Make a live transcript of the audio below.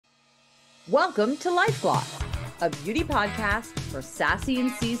Welcome to Life Gloss, a beauty podcast for sassy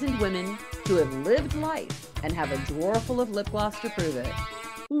and seasoned women who have lived life and have a drawer full of lip gloss to prove it.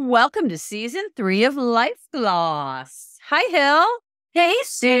 Welcome to season 3 of Life Gloss. Hi, Hill. Hey,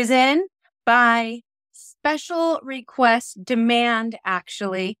 Susan. By special request, demand,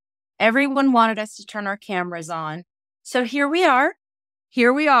 actually, everyone wanted us to turn our cameras on. So here we are.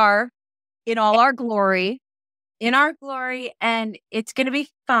 Here we are in all our glory. In our glory, and it's going to be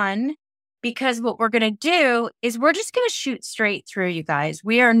fun because what we're going to do is we're just going to shoot straight through, you guys.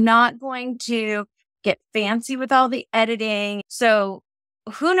 We are not going to get fancy with all the editing. So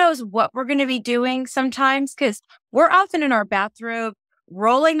who knows what we're going to be doing sometimes, because we're often in our bathroom,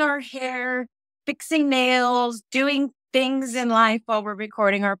 rolling our hair, fixing nails, doing things in life while we're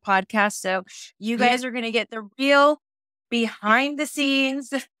recording our podcast. So you guys are going to get the real behind the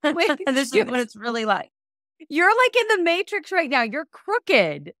scenes. And this is what it's really like. You're like in the Matrix right now. You're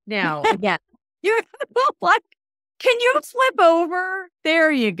crooked now. Yeah. You're like, can you flip over?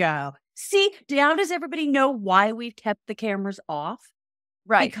 There you go. See, now does everybody know why we've kept the cameras off?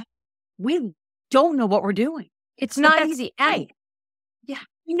 Right. Because we don't know what we're doing. It's not easy. And, yeah.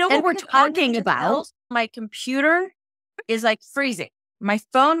 We know what we're talking about. My computer is like freezing. My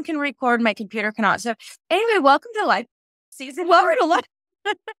phone can record, my computer cannot. So anyway, welcome to Life. Season. Welcome to Life.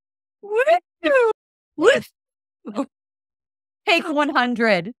 Take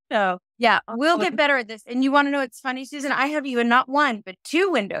 100. So yeah, we'll get better at this. And you want to know what's funny, Susan? I have you in not one, but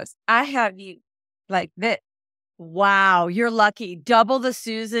 2 windows. I have you like this. Wow, you're lucky. Double the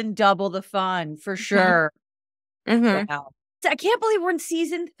Susan, double the fun, for sure. Wow. So I can't believe we're in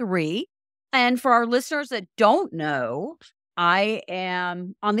season 3. And for our listeners that don't know, I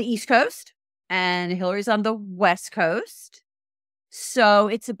am on the East Coast and Hillary's on the West Coast. So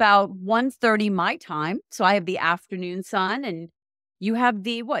it's about 1:30 my time. So I have the afternoon sun and you have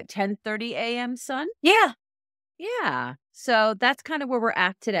the, 10:30 a.m. sun? Yeah. Yeah. So that's kind of where we're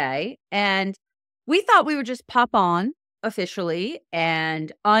at today. And we thought we would just pop on officially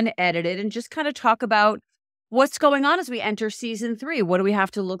and unedited and just kind of talk about what's going on as we enter season 3. What do we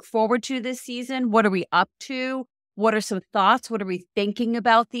have to look forward to this season? What are we up to? What are some thoughts? What are we thinking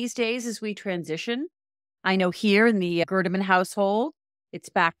about these days as we transition? I know here in the Gerdeman household, it's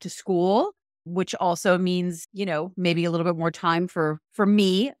back to school, which also means, maybe a little bit more time for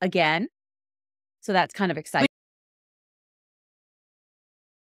me again. So that's kind of exciting.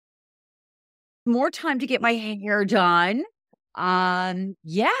 More time to get my hair done.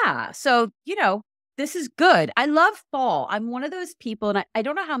 Yeah. So, this is good. I love fall. I'm one of those people, and I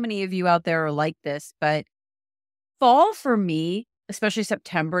don't know how many of you out there are like this, but fall for me, especially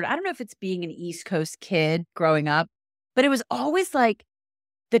September, and I don't know if it's being an East Coast kid growing up, but it was always like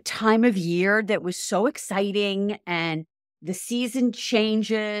the time of year that was so exciting and the season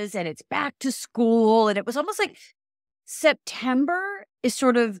changes and it's back to school. And it was almost like September is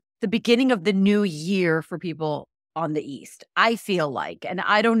sort of the beginning of the new year for people on the East, I feel like. And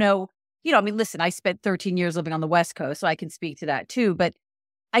I don't know, listen, I spent 13 years living on the West Coast, so I can speak to that too. But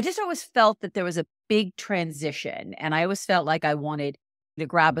I just always felt that there was a big transition. And I always felt like I wanted to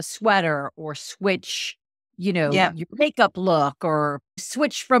grab a sweater or switch, your makeup look or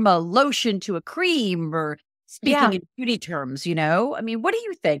switch from a lotion to a cream or speaking in beauty terms, I mean, what do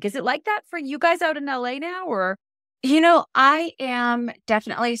you think? Is it like that for you guys out in LA now or? I am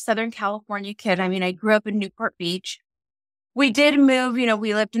definitely a Southern California kid. I mean, I grew up in Newport Beach. We did move,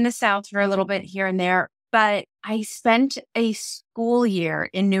 we lived in the South for a little bit here and there, but I spent a school year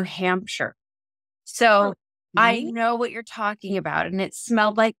in New Hampshire. So I know what you're talking about. And it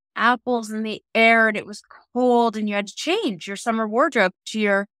smelled like apples in the air and it was cold and you had to change your summer wardrobe to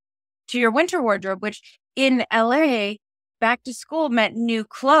your winter wardrobe, which in LA, back to school meant new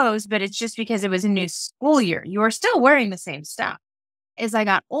clothes, but it's just because it was a new school year. You were still wearing the same stuff. As I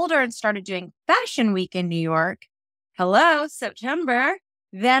got older and started doing Fashion Week in New York, September,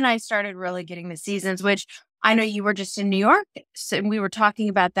 then I started really getting the seasons, which I know you were just in New York. So we were talking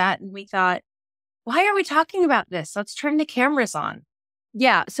about that and we thought, why are we talking about this? Let's turn the cameras on.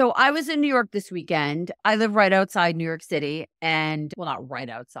 Yeah. So I was in New York this weekend. I live right outside New York City and, well, not right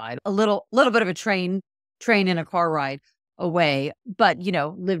outside, a little bit of a train and a car ride away, but,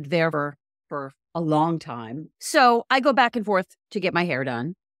 lived there for a long time. So I go back and forth to get my hair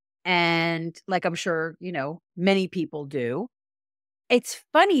done. And like I'm sure, many people do. It's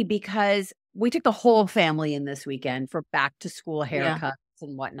funny because we took the whole family in this weekend for back to school haircuts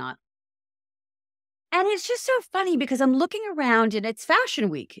and whatnot. And it's just so funny because I'm looking around and it's Fashion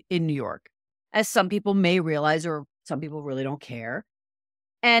Week in New York, as some people may realize, or some people really don't care.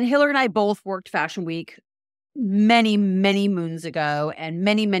 And Hillary and I both worked Fashion Week many, many moons ago and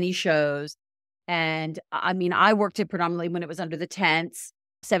many, many shows. And I mean, I worked it predominantly when it was under the tents,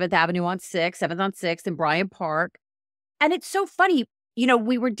 7th Avenue on 6th, 7th on 6th in Bryant Park. And it's so funny,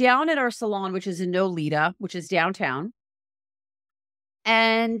 we were down at our salon, which is in Nolita, which is downtown.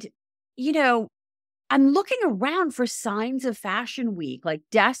 And, you know, I'm looking around for signs of Fashion Week, like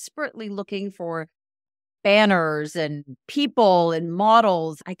desperately looking for banners and people and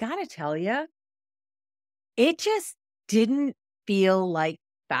models. I gotta tell you, it just didn't feel like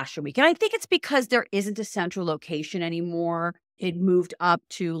Fashion Week. And I think it's because there isn't a central location anymore. It moved up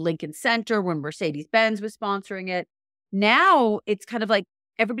to Lincoln Center when Mercedes-Benz was sponsoring it. Now it's kind of like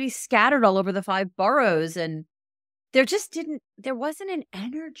everybody's scattered all over the 5 boroughs, and there wasn't an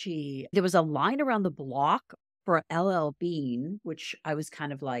energy. There was a line around the block for LL Bean, which I was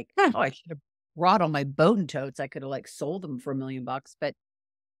kind of like, oh, I should have brought on my boat and totes. I could have like sold them for $1,000,000. But,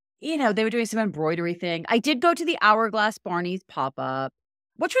 they were doing some embroidery thing. I did go to the Hourglass Barney's pop-up,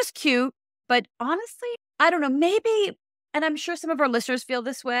 which was cute. But honestly, I don't know, maybe, and I'm sure some of our listeners feel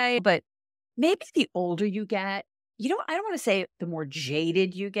this way, but maybe the older you get, I don't want to say the more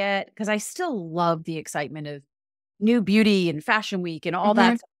jaded you get, because I still love the excitement of new beauty and Fashion Week and all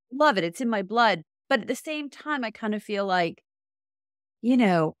that. Love it. It's in my blood. But at the same time, I kind of feel like,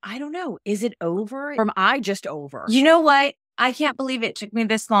 I don't know. Is it over? Or am I just over? You know what? I can't believe it took me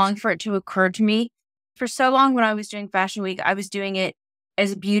this long for it to occur to me. For so long when I was doing Fashion Week, I was doing it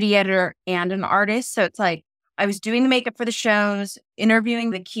as a beauty editor and an artist. So it's like I was doing the makeup for the shows,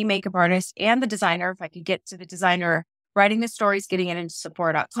 interviewing the key makeup artist and the designer, if I could get to the designer, writing the stories, getting it into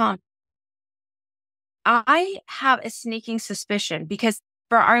Sephora.com. I have a sneaking suspicion because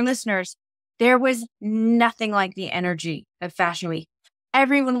for our listeners, there was nothing like the energy of Fashion Week.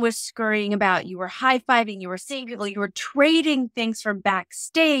 Everyone was scurrying about. You were high-fiving. You were seeing people. You were trading things from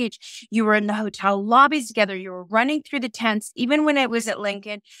backstage. You were in the hotel lobbies together. You were running through the tents. Even when it was at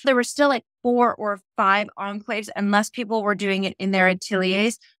Lincoln, there were still like 4 or 5 enclaves. Unless people were doing it in their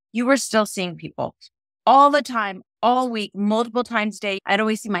ateliers, you were still seeing people all the time, all week, multiple times a day. I'd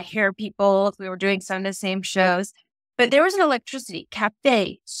always see my hair people if we were doing some of the same shows. But there was an electricity,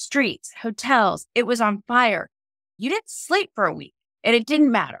 cafe, streets, hotels. It was on fire. You didn't sleep for a week. And it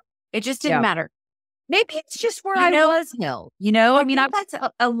didn't matter. It just didn't matter. Maybe it's just where I was, Hill. I mean, that's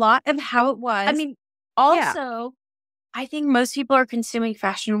a lot of how it was. I mean, also, I think most people are consuming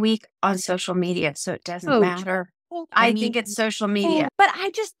Fashion Week on social media, so it doesn't matter. I think it's social media. But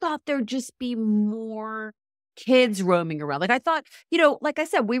I just thought there'd just be more kids roaming around. Like I thought, like I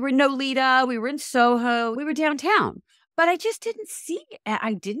said, we were in Nolita, we were in Soho, we were downtown. But I just didn't see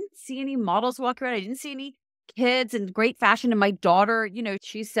any models walk around. I didn't see any kids and great fashion. And my daughter,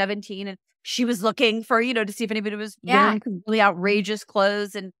 she's 17 and she was looking for, to see if anybody was wearing really outrageous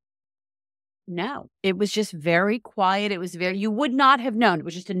clothes. And no, it was just very quiet. It was you would not have known. It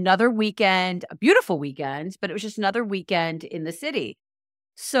was just another weekend, a beautiful weekend, but it was just another weekend in the city.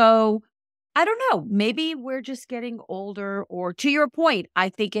 So I don't know, maybe we're just getting older, or to your point, I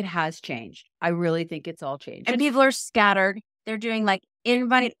think it has changed. I really think it's all changed. And people are scattered. They're doing like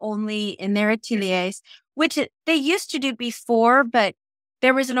invite only in their ateliers, which they used to do before, but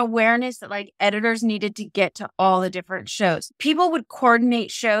there was an awareness that like editors needed to get to all the different shows. People would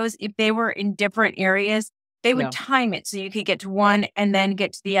coordinate shows if they were in different areas. They would time it so you could get to one and then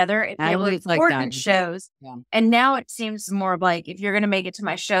get to the other. If they were important shows. Yeah. And now it seems more of like, if you're going to make it to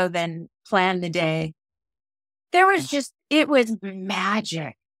my show, then plan the day. There was it was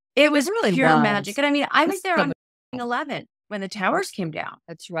magic. It was really pure magic. And I mean, I was there on 11 when the towers came down.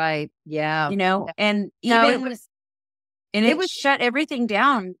 That's right. Yeah. And even it was shut everything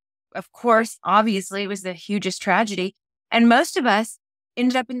down. Of course, obviously, it was the hugest tragedy. And most of us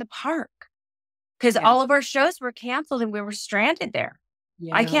ended up in the park because all of our shows were canceled and we were stranded there.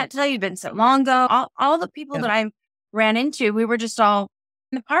 Yeah. I can't tell you, it's been so long ago. All the people that I ran into, we were just all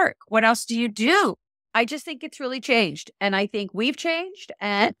in the park. What else do you do? I just think it's really changed. And I think we've changed.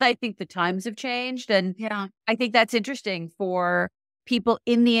 And I think the times have changed. And I think that's interesting for people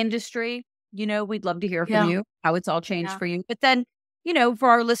in the industry. We'd love to hear from you, how it's all changed for you. But then, for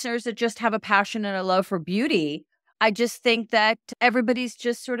our listeners that just have a passion and a love for beauty, I just think that everybody's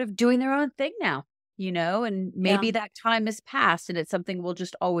just sort of doing their own thing now, and maybe that time has passed and it's something we'll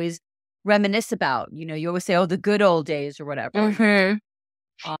just always reminisce about. You always say, oh, the good old days or whatever.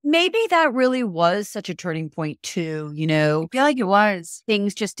 Mm-hmm. Maybe that really was such a turning point too, I feel like it was.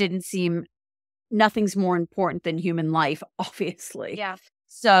 Things just didn't seem, nothing's more important than human life, obviously. Yeah.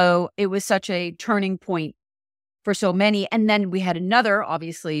 So it was such a turning point for so many. And then we had another,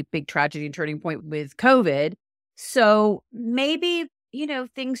 obviously, big tragedy and turning point with COVID. So maybe,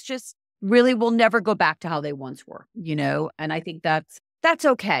 things just really will never go back to how they once were, and I think that's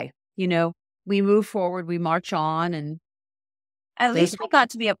okay. We move forward, we march on, and At those least we got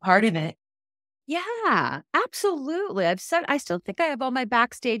to be a part of it. yeah, absolutely. I still think I have all my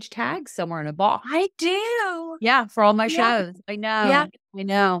backstage tags somewhere in a box. I do. Yeah, for all my Yeah. shows. I Yeah. know. I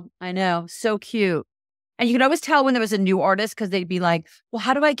know. I know. So cute. And you can always tell when there was a new artist because they'd be like, "Well,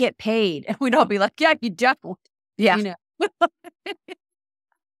 how do I get paid?" And we'd all be like, "Yeah, you don't." Yeah. You know.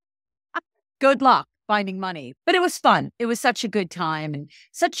 Good luck finding money. But it was fun. It was such a good time and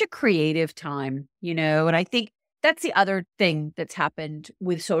such a creative time, and I think that's the other thing that's happened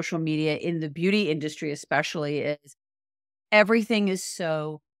with social media in the beauty industry, especially, is everything is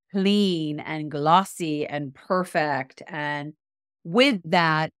so clean and glossy and perfect. And with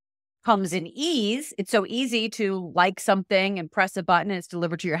that comes an ease. It's so easy to like something and press a button and it's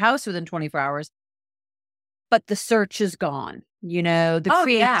delivered to your house within 24 hours. But the search is gone, the Oh,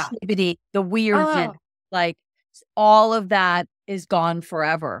 yeah. creativity, the weirdness, Oh, like all of that is gone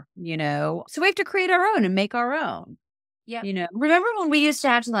forever, So we have to create our own and make our own, yeah. you know? Remember when we used to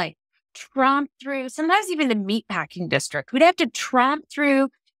have to like tramp through, sometimes even the meatpacking district, we'd have to tramp through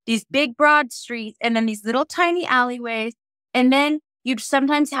these big broad streets and then these little tiny alleyways. And then you'd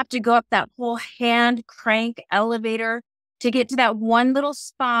sometimes have to go up that whole hand crank elevator to get to that one little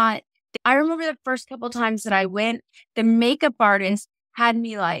spot. I remember the first couple times that I went, the makeup artist had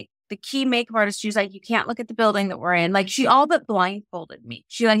me like, the key makeup artist, she was like, "You can't look at the building that we're in." Like, she all but blindfolded me.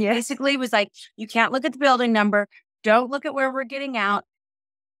 She like basically was like, "You can't look at the building number. Don't look at where we're getting out."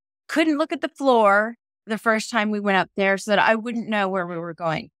 Couldn't look at the floor the first time we went up there so that I wouldn't know where we were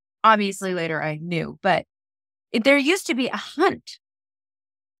going. Obviously, later I knew, but there used to be a hunt.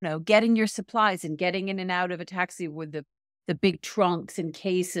 Getting your supplies and getting in and out of a taxi with the big trunks and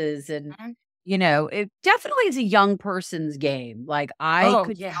cases and, Mhm. it definitely is a young person's game. Like, I Oh,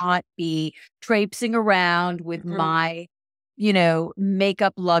 could yeah. not be traipsing around with Mhm. my,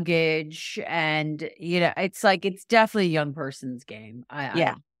 makeup luggage and, it's like, it's definitely a young person's game.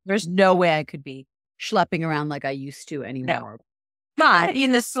 Yeah. There's no way I could be schlepping around like I used to No. anymore. But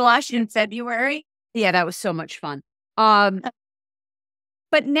in the slush in February. Yeah, that was so much fun.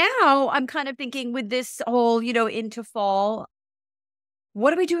 But now I'm kind of thinking with this whole, into fall,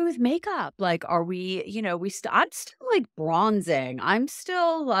 what are we doing with makeup? Like, are we, I'm still like bronzing. I'm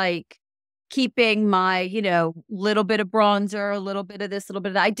still like keeping my, little bit of bronzer, a little bit of this, little bit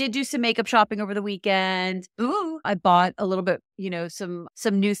of that. I did do some makeup shopping over the weekend. Ooh, I bought a little bit, some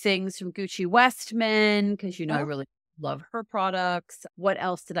new things from Gucci Westman because, I Oh, really love her products. What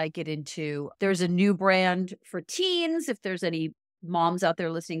else did I get into? There's a new brand for teens. If there's any moms out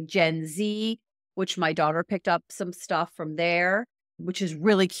there listening, Gen Z, which my daughter picked up some stuff from there, which is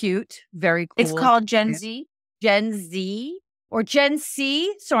really cute, very it's cool. called Gen Yeah. Z. Gen Z or Gen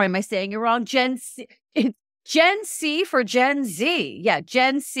C. Sorry, am I saying it wrong? Gen C. It's Gen C for Gen Z. Yeah,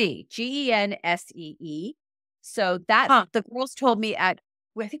 Gen C, GENSEE. So that Huh. the girls told me I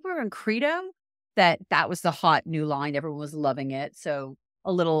think we were in Credo that was the hot new line. Everyone was loving it. So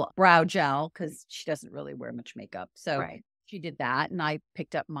a little brow gel because she doesn't really wear much makeup. So Right. she did that, and I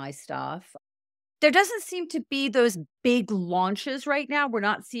picked up my stuff. There doesn't seem to be those big launches right now. We're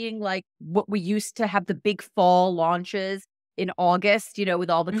not seeing like what we used to have, the big fall launches in August, with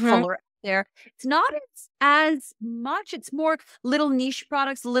all the Mhm. color out there. It's not as much. It's more little niche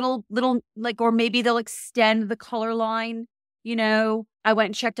products, little like, or maybe they'll extend the color line. I went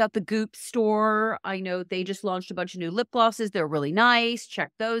and checked out the Goop store. I know they just launched a bunch of new lip glosses. They're really nice. Check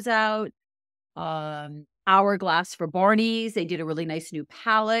those out. Hourglass for Barney's. They did a really nice new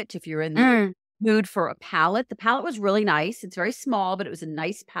palette. If you're in the Mm. mood for a palette, the palette was really nice. It's very small, but it was a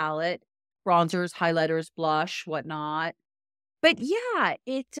nice palette. Bronzers, highlighters, blush, whatnot. But yeah,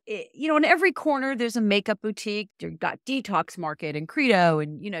 in every corner there's a makeup boutique. You've got Detox Market and Credo,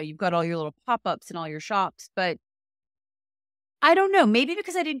 and you've got all your little pop-ups and all your shops. But I don't know. Maybe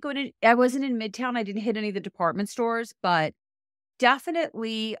because I wasn't in Midtown, I didn't hit any of the department stores, but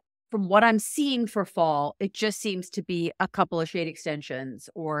definitely from what I'm seeing for fall, it just seems to be a couple of shade extensions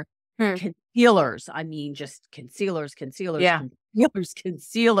or Hmm. concealers. I mean, just concealers, Yeah.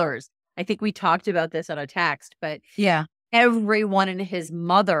 concealers. I think we talked about this on a text, but Yeah. everyone and his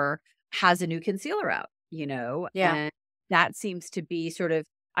mother has a new concealer out, Yeah. and that seems to be sort of,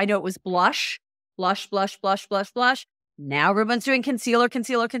 I know it was blush, blush, blush, blush, blush, blush. Now everyone's doing concealer,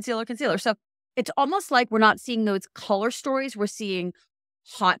 concealer, concealer, concealer. So it's almost like we're not seeing those color stories. We're seeing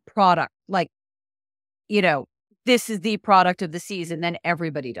hot product. Like, this is the product of the season. Then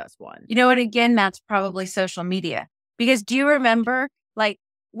everybody does one. You know what? Again, that's probably social media. Because do you remember, like,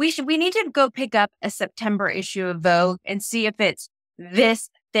 we need to go pick up a September issue of Vogue and see if it's this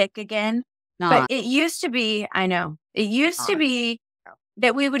thick again. But Not. it used to be, I know, it used to Not. be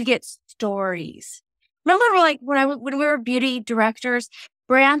that we would get stories. Remember, like when we were beauty directors,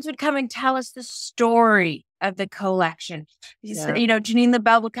 brands would come and tell us the story of the collection. Yeah. Janine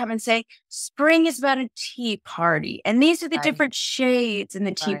LaBelle would come and say, "Spring is about a tea party, and these are the Right. different shades in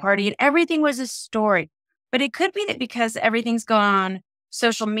the tea Right. party, and everything was a story." But it could be that because everything's going on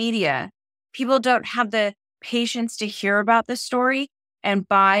social media, people don't have the patience to hear about the story and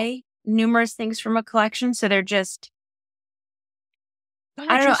buy numerous things from a collection, so they're just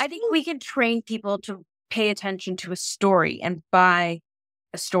I don't know. I think we can train people to pay attention to a story and buy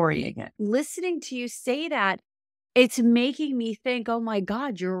a story again. Listening to you say that, it's making me think, oh my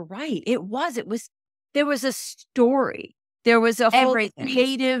God, you're right. It was, there was a story. There was a whole Everything.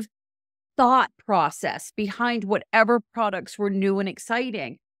 creative thought process behind whatever products were new and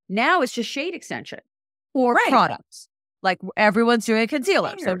exciting. Now it's just shade extension or Right. products. Like everyone's doing a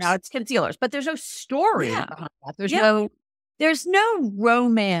concealer. So now Concealers. it's concealers, but there's no story Yeah. behind that. There's Yeah. no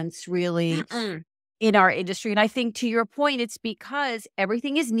romance really Mm-mm. in our industry. And I think to your point, it's because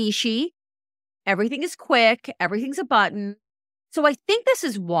everything is nichey, everything is quick, everything's a button. So I think this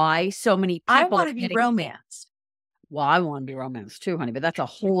is why so many people I want are to be getting. romanced. Well, I want to be romanced too, honey, but that's a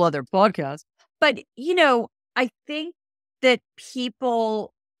whole other podcast. But, I think that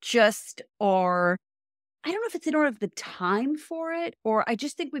people just are, I don't know if it's they don't have the time for it, or I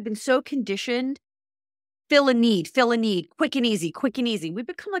just think we've been so conditioned. Fill a need, quick and easy, quick and easy. We've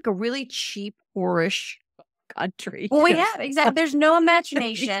become like a really cheap, whorish country. Well, we have exactly. There's no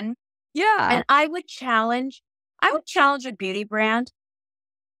imagination, Yeah. and I would challenge a beauty brand.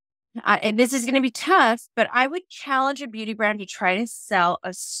 And this is going to be tough, but I would challenge a beauty brand to try to sell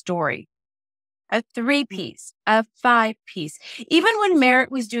a story, a 3-piece, a 5-piece. Even when Merit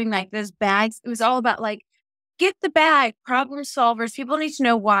was doing like those bags, it was all about like, get the bag, problem solvers. People need to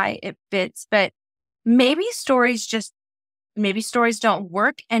know why it fits, but maybe stories don't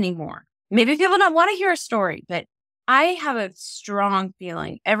work anymore. Maybe people don't want to hear a story, but I have a strong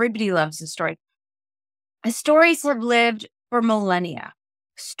feeling everybody loves a story. Stories have lived for millennia.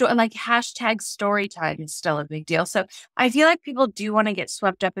 Like hashtag story time is still a big deal. So I feel like people do want to get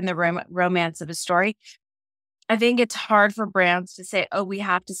swept up in the romance of a story. I think it's hard for brands to say, oh, we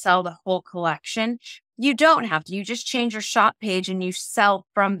have to sell the whole collection. You don't have to. You just change your shop page and you sell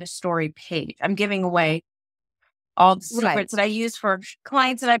from the story page. I'm giving away all the secrets that I use for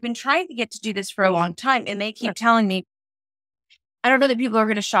clients that I've been trying to get to do this for a long time. And they keep telling me, I don't know that people are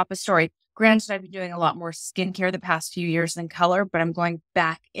going to shop a story. Granted, I've been doing a lot more skincare the past few years than color, but I'm going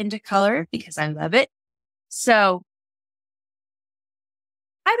back into color because I love it. So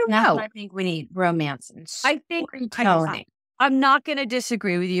I don't know. I think we need romance and I think storytelling. I'm not going to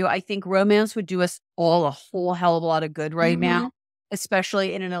disagree with you. I think romance would do us all a whole hell of a lot of good right now,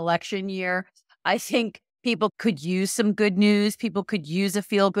 especially in an election year. I think people could use some good news. People could use a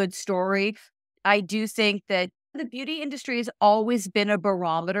feel-good story. I do think that the beauty industry has always been a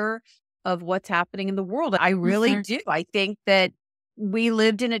barometer of what's happening in the world. I really do. I think that we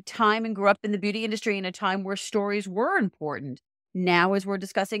lived in a time and grew up in the beauty industry in a time where stories were important. Now, as we're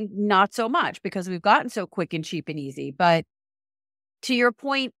discussing, not so much because we've gotten so quick and cheap and easy. But to your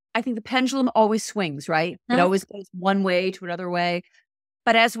point, I think the pendulum always swings, right? It always goes one way to another way.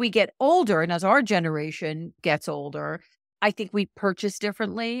 But as we get older and as our generation gets older, I think we purchase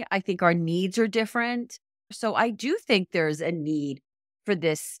differently. I think our needs are different. So I do think there's a need for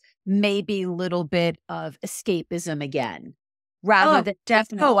this maybe little bit of escapism again, rather than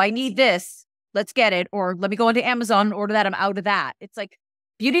definitely. Oh, I need this. Let's get it. Or let me go into Amazon and order that. I'm out of that. It's like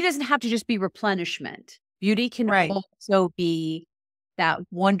beauty doesn't have to just be replenishment. Beauty can also be that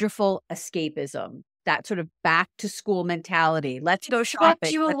wonderful escapism, that sort of back to school mentality. Let's go shopping.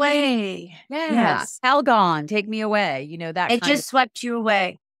 Swept you away. Yes. Hell gone. Take me away. That it just swept you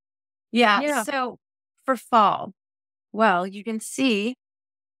away. Yeah. So for fall, well, you can see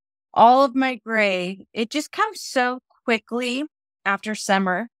all of my gray. It just comes so quickly after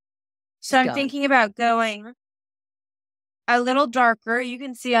summer. So I'm thinking about going a little darker. You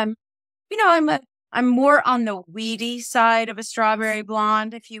can see I'm more on the weedy side of a strawberry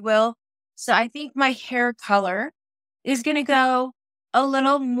blonde, if you will. So I think my hair color is going to go a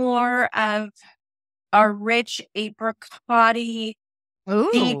little more of a rich apricot-y,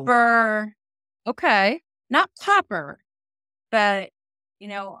 deeper. Okay. Not copper, but,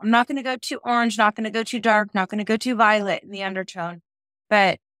 I'm not going to go too orange, not going to go too dark, not going to go too violet in the undertone.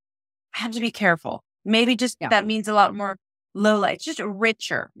 But I have to be careful. Maybe just that means a lot more low lights, just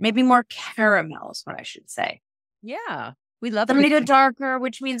richer, maybe more caramel is what I should say. Yeah. We love I'm going to go darker,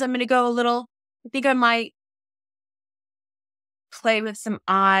 which means I'm going to go a little, I think I might play with some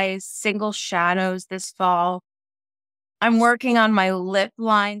eyes, single shadows this fall. I'm working on my lip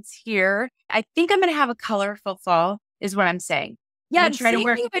lines here. I think I'm going to have a colorful fall is what I'm saying. Yeah, I'm trying to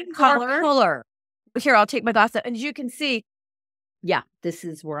work even color. color. Here, I'll take my glasses off. And as you can see, yeah, this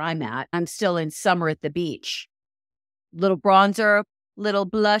is where I'm at. I'm still in summer at the beach. Little bronzer, little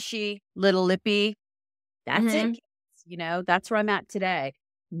blushy, little lippy. That's it. You know, that's where I'm at today.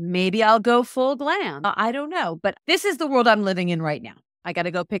 Maybe I'll go full glam. I don't know. But this is the world I'm living in right now. I got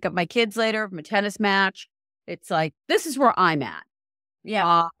to go pick up my kids later from a tennis match. It's like, this is where I'm at.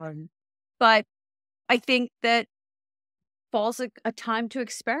 Yeah. But I think that fall's a time to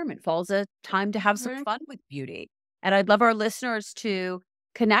experiment. Fall's a time to have some fun with beauty. And I'd love our listeners to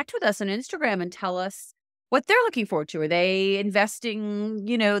connect with us on Instagram and tell us what they're looking forward to. Are they investing,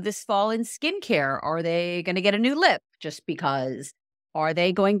 you know, this fall in skincare? Are they going to get a new lip just because? Are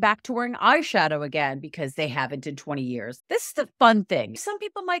they going back to wearing eyeshadow again because they haven't in 20 years? This is the fun thing. Some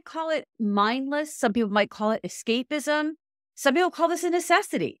people might call it mindless. Some people might call it escapism. Some people call this a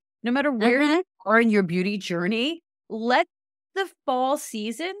necessity. No matter where you are in your beauty journey, let the fall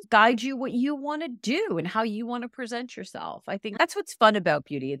season guide you what you want to do and how you want to present yourself. I think that's what's fun about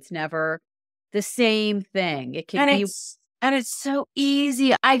beauty. It's never the same thing. It can be. And it's so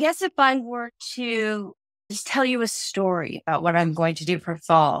easy. I guess if I were to just tell you a story about what I'm going to do for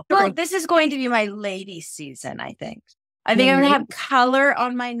fall. Well, this is going to be my lady season, I think. I think I'm going to have color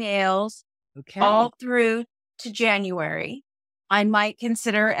on my nails all through to January. I might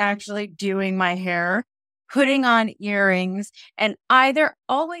consider actually doing my hair, putting on earrings, and either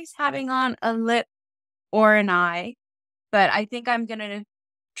always having on a lip or an eye. But I think I'm going to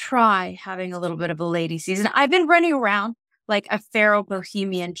try having a little bit of a lady season. I've been running around like a feral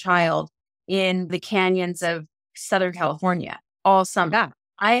bohemian child in the canyons of Southern California all summer. Yeah.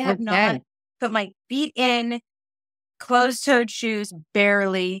 I have not put my feet in closed-toed shoes,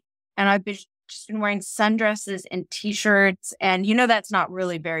 barely. And I've just been wearing sundresses and t-shirts. And you know, that's not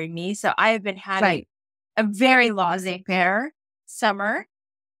really very me. So I have been having a very laissez-faire summer.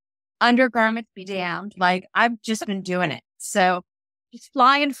 Undergarments be damned. Like, I've just been doing it. So just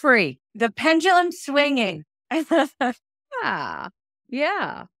flying free. The pendulum swinging. Yeah.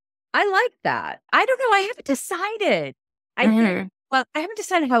 Yeah. I like that. I don't know. I haven't decided. I haven't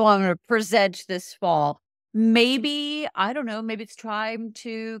decided how I'm going to present this fall. Maybe, I don't know, maybe it's time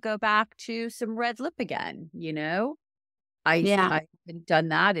to go back to some red lip again, you know? I haven't done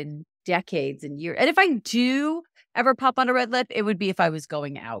that in decades and years. And if I do ever pop on a red lip, it would be if I was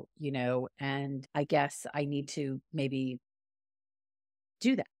going out, you know? And I guess I need to maybe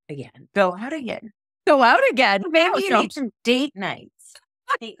do that again. Go out again. Maybe you need some date nights.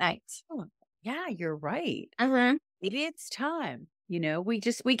 Date nights. Oh, yeah, you're right. Maybe it's time. You know, we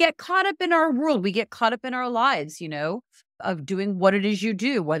get caught up in our world. We get caught up in our lives, you know, of doing what it is you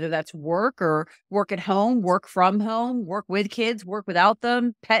do, whether that's work or work at home, work from home, work with kids, work without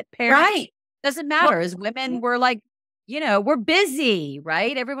them, pet parents. Right. Doesn't matter. As women, we're like, you know, we're busy,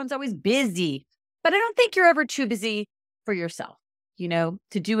 right? Everyone's always busy. But I don't think you're ever too busy for yourself, you know,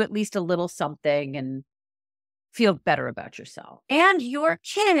 to do at least a little something and feel better about yourself. And your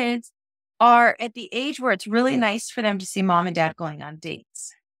kids are at the age where it's really nice for them to see mom and dad going on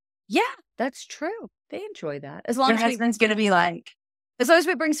dates. Yeah, that's true. They enjoy that. As long as husband's going to be like, as long as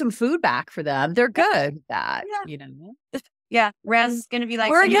we bring some food back for them, they're good with that, you know? Yeah. Raz is going to be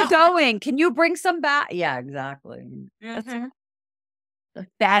like, where are you going? Can you bring some back? Yeah, exactly.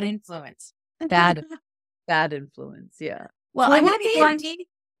 Bad influence. Bad influence. Yeah. Well,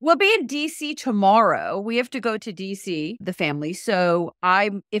 we'll be in DC tomorrow. We have to go to DC, the family. So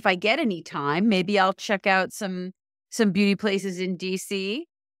if I get any time, maybe I'll check out some beauty places in DC.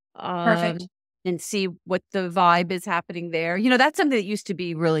 Perfect. And see what the vibe is happening there. You know, that's something that used to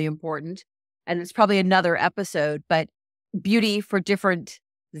be really important. And it's probably another episode, but beauty for different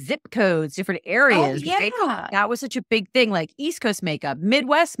zip codes, different areas. Oh, yeah. Right? That was such a big thing, like East Coast makeup,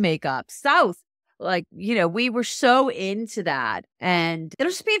 Midwest makeup, South. Like, you know, we were so into that. And it'll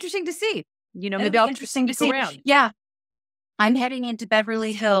just be interesting to see. You know, maybe I'll interesting to see around. Yeah. I'm heading into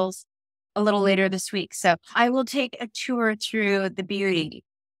Beverly Hills a little later this week. So I will take a tour through the beauty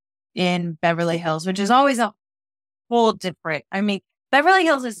in Beverly Hills, which is always a whole different. I mean, Beverly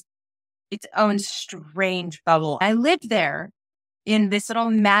Hills is its own strange bubble. I lived there in this little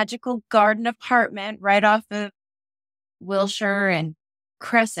magical garden apartment right off of Wilshire and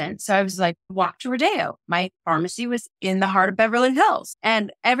Crescent. So I was like, walk to Rodeo. My pharmacy was in the heart of Beverly Hills.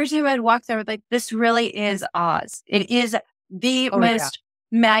 And every time I'd walk there, I was like, this really is Oz. It is the most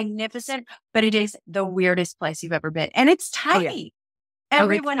magnificent, but it is the weirdest place you've ever been. And it's tiny.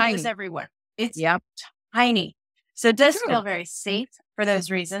 Everyone knows everyone. It's tiny. So it does True. feel very safe for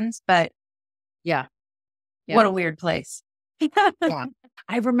those reasons, but Yeah. what a weird place. Yeah.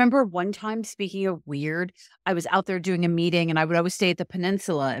 I remember one time, speaking of weird, I was out there doing a meeting, and I would always stay at the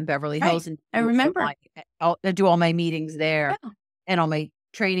Peninsula in Beverly Hills, and I remember. I do all my meetings there and all my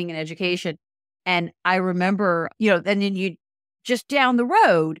training and education. And I remember, and then you just down the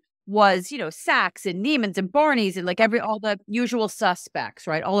road was, Saks and Neiman's and Barney's and like all the usual suspects,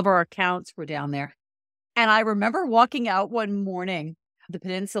 right? All of our accounts were down there. And I remember walking out one morning, the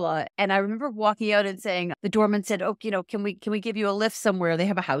Peninsula, and I remember walking out and saying, the doorman said, "Oh, can we give you a lift somewhere? They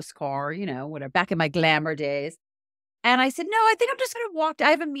have a house car, whatever." Back in my glamour days, and I said, "No, I think I'm just going to walk.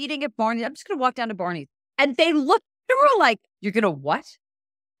 I have a meeting at Barney's. I'm just going to walk down to Barney's." And they were like, "You're going to what?"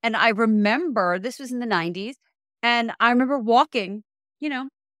 And I remember this was in the 90s, and I remember walking,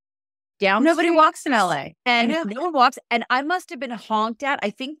 down. Nobody walks in LA, and no one walks, and I must have been honked at. I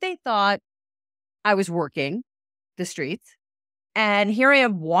think they thought I was working the streets. And here I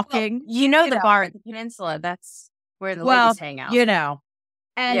am walking. Well, the bar at the Peninsula. That's where the ladies hang out.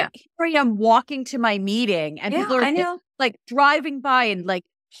 And here I am walking to my meeting. And people are like driving by and like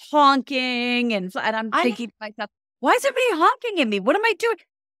honking. And I'm thinking to myself, why is everybody honking at me? What am I doing?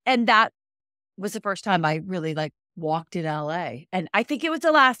 And that was the first time I really like walked in LA. And I think it was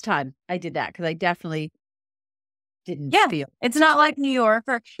the last time I did that because I definitely didn't feel. It's not like New York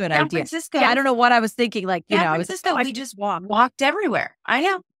or San Francisco. Yeah, I don't know what I was thinking. Like, San Francisco, we just walked everywhere. I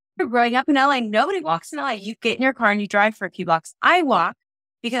know. Growing up in LA, nobody walks in LA. You get in your car and you drive for a few blocks. I walk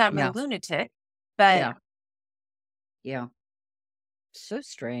because I'm a lunatic. But yeah. So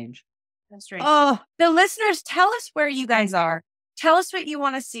strange. That's strange. Oh, the listeners, tell us where you guys are. Tell us what you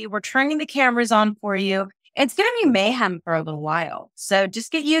want to see. We're turning the cameras on for you. It's going to be mayhem for a little while. So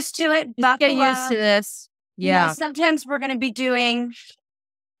just get used to it. Get used to this. Yeah. Sometimes we're going to be doing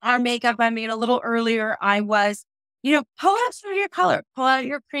our makeup. I mean, a little earlier, I was, pull out some of your color, pull out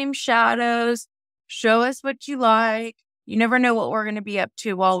your cream shadows, show us what you like. You never know what we're going to be up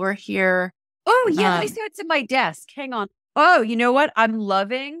to while we're here. Oh, yeah. Let me see what's in my desk. Hang on. Oh, you know what? I'm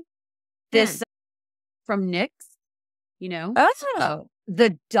loving this from NYX, Oh,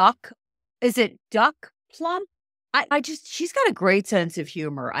 the duck. Is it duck plum? She's got a great sense of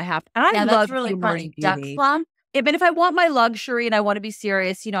humor. I love really humor funny. and Duck beauty. plum. But if I want my luxury and I want to be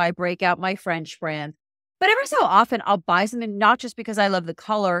serious, I break out my French brand. But every so often I'll buy something, not just because I love the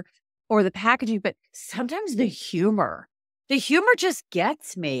color or the packaging, but sometimes the humor. The humor just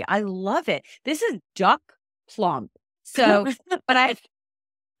gets me. I love it. This is duck plum. So, but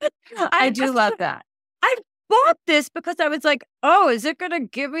I do love that. I bought this because I was like, oh, is it going to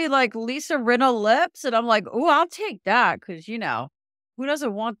give me like Lisa Rinna lips? And I'm like, oh, I'll take that because, who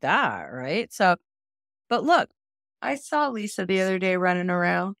doesn't want that, right? So, but look, I saw Lisa the other day running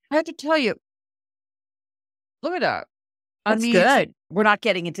around. I have to tell you, look at that. That's good. We're not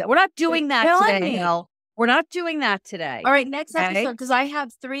getting into that. We're not doing that today, Mel. We're not doing that today. All right, next episode, because I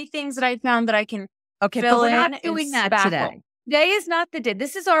have 3 things that I found that I can but we're not doing that today. Today is not the day.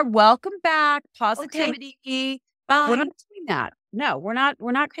 This is our welcome back positivity. Okay. We're not doing that. No, we're not.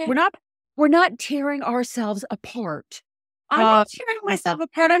 We're not tearing ourselves apart. I'm not tearing myself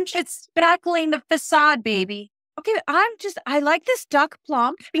apart. I'm just spackling the facade, baby. Okay, I like this duck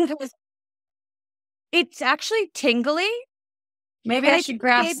plum because it's actually tingly. Maybe I should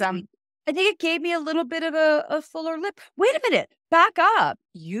grab some. I think it gave me a little bit of a fuller lip. Wait a minute. Back up.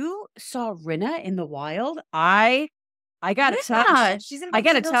 You saw Rinna in the wild? I gotta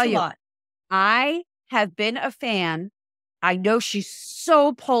tell you, I have been a fan. I know she's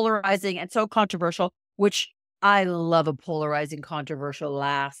so polarizing and so controversial, which I love a polarizing, controversial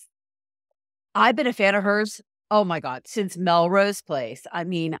laugh. I've been a fan of hers. Oh my God, since Melrose Place. I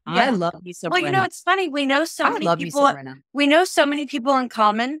mean, I love you so much. Well, it's funny. We know so many people. We know so many people in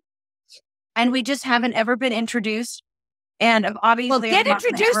common, and we just haven't ever been introduced. And obviously, get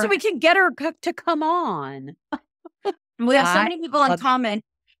introduced so we can get her to come on. We have so many people in common,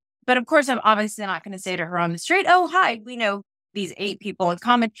 but of course, I'm obviously not going to say to her on the street, "Oh, hi, we know these 8 people in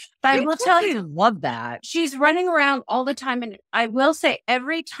common." But I will tell you, love that she's running around all the time, and I will say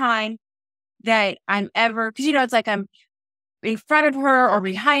every time that I'm ever, because it's like I'm in front of her or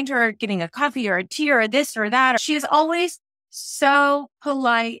behind her, getting a coffee or a tea or this or that. She is always so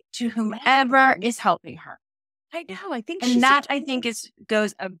polite to whomever is helping her. I know. I think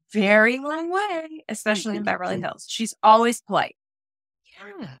goes a very long way, especially in Beverly Hills. She's always polite.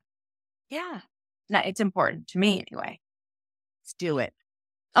 Yeah. No, it's important to me anyway. Let's do it.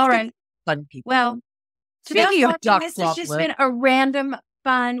 All right. Fun people. Well, speaking of duck this has just been a random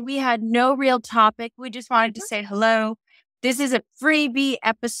fun. We had no real topic. We just wanted to say hello. This is a freebie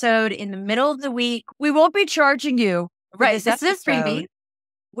episode in the middle of the week. We won't be charging you. Right. This is a freebie.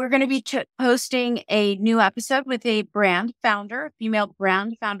 We're going to be posting a new episode with a brand founder, female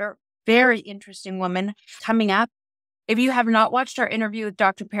brand founder, very interesting woman coming up. If you have not watched our interview with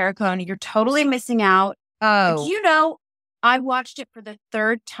Dr. Perricone, you're totally missing out. Oh. You know, I watched it for the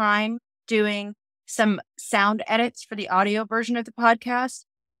third time doing some sound edits for the audio version of the podcast.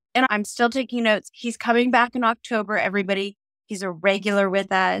 And I'm still taking notes. He's coming back in October, everybody. He's a regular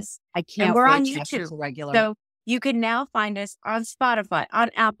with us. I can't and we're wait on to have YouTube. a regular. So you can now find us on Spotify, on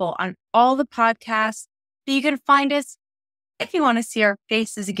Apple, on all the podcasts. So you can find us if you want to see our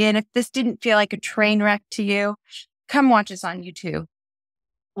faces again. If this didn't feel like a train wreck to you, come watch us on YouTube.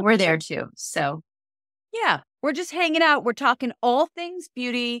 We're there too. So yeah, we're just hanging out. We're talking all things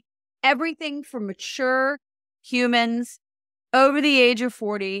beauty, everything for mature humans over the age of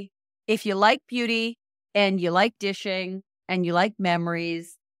 40. If you like beauty and you like dishing and you like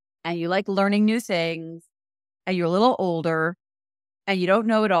memories and you like learning new things and you're a little older and you don't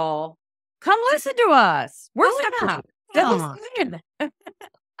know it all, come listen to us. We're fun. Still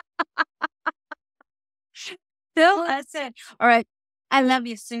listen. All right. I love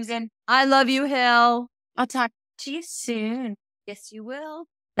you, Susan. I love you, Hill. I'll talk to you soon. Yes, you will.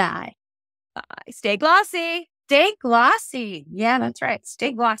 Bye. Bye. Stay glossy. Stay glossy. Yeah, that's right.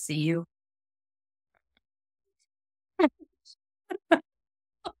 Stay glossy, you.